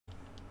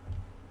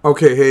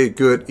Okay, hey,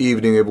 good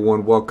evening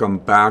everyone. Welcome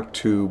back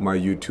to my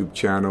YouTube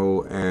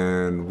channel,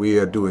 and we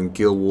are doing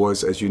Guild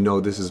Wars. As you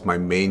know, this is my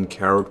main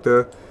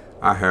character.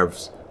 I have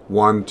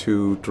 1,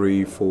 2,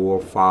 3,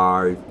 4,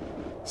 5,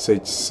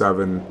 6,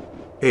 7,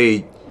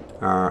 8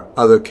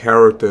 other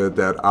character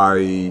that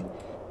I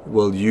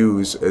will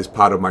use as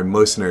part of my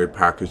mercenary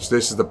package.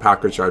 This is the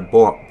package I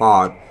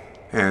bought,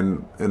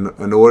 and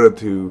in order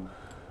to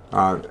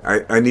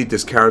I need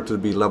this character to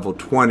be level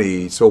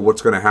 20, so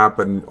what's going to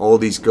happen, all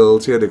these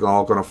girls here, they're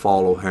all going to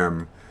follow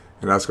him,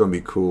 and that's going to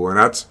be cool, and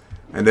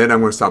then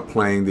I'm going to start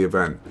playing the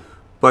event.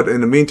 But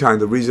in the meantime,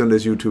 the reason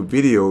this YouTube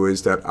video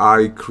is that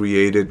I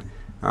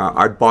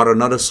bought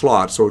another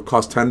slot, so it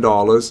cost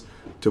 $10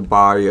 to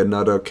buy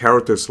another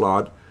character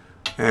slot,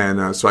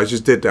 and so I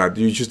just did that.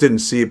 You just didn't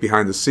see it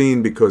behind the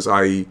scene because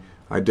I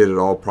did it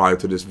all prior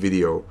to this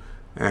video.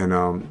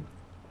 And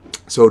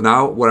so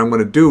now what I'm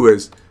going to do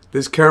is,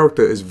 this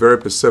character is very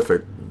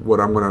specific. What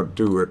I'm going to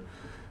do it.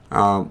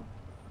 I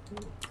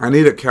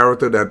need a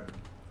character that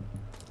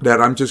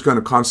I'm just going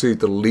to constantly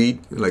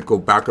delete, like go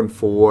back and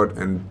forth,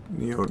 and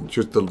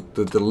just the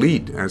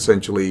delete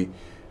essentially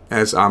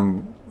as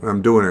I'm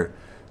doing it.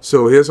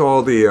 So here's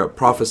all the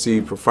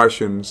prophecy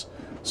professions.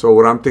 So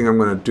what I'm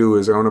going to do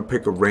is I'm going to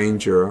pick a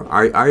ranger.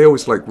 I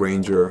always like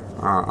ranger.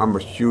 I'm a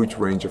huge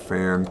ranger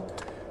fan.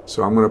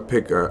 So I'm going to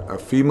pick a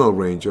female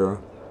ranger.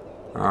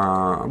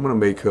 I'm going to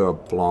make her a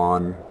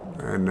blonde.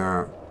 And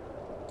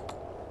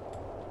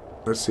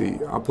let's see,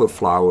 I'll put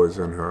flowers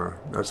in her.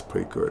 That's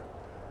pretty good.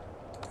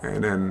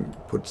 And then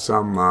put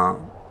some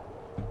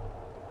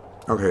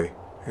okay,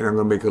 and I'm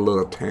gonna make a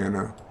little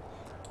tanner.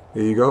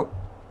 There you go.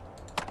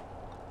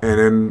 And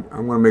then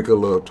I'm gonna make her a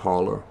little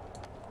taller.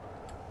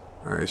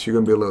 Alright, she's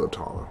gonna be a little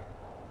taller.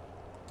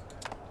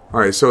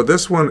 Alright, so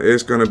this one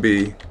is gonna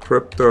be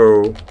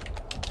Crypto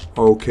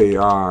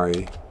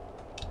OKI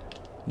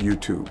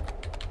YouTube.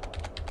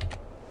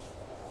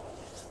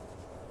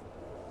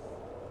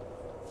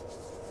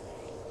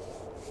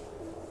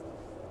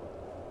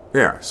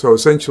 Yeah, so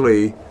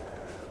essentially,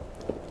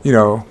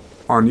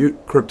 on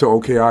Crypto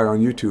OKI on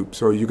YouTube.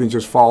 So you can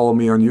just follow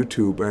me on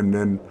YouTube, and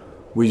then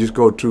we just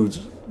go do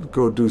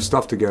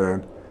stuff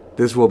together.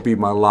 This will be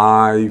my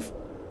live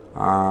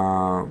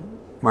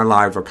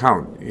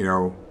account.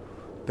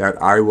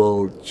 That I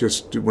will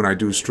just do when I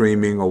do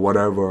streaming or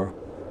whatever.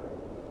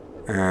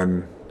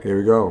 And here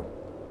we go.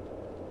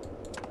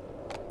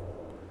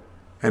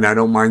 And I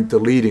don't mind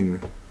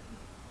deleting.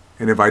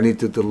 And if I need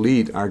to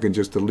delete, I can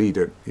just delete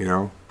it.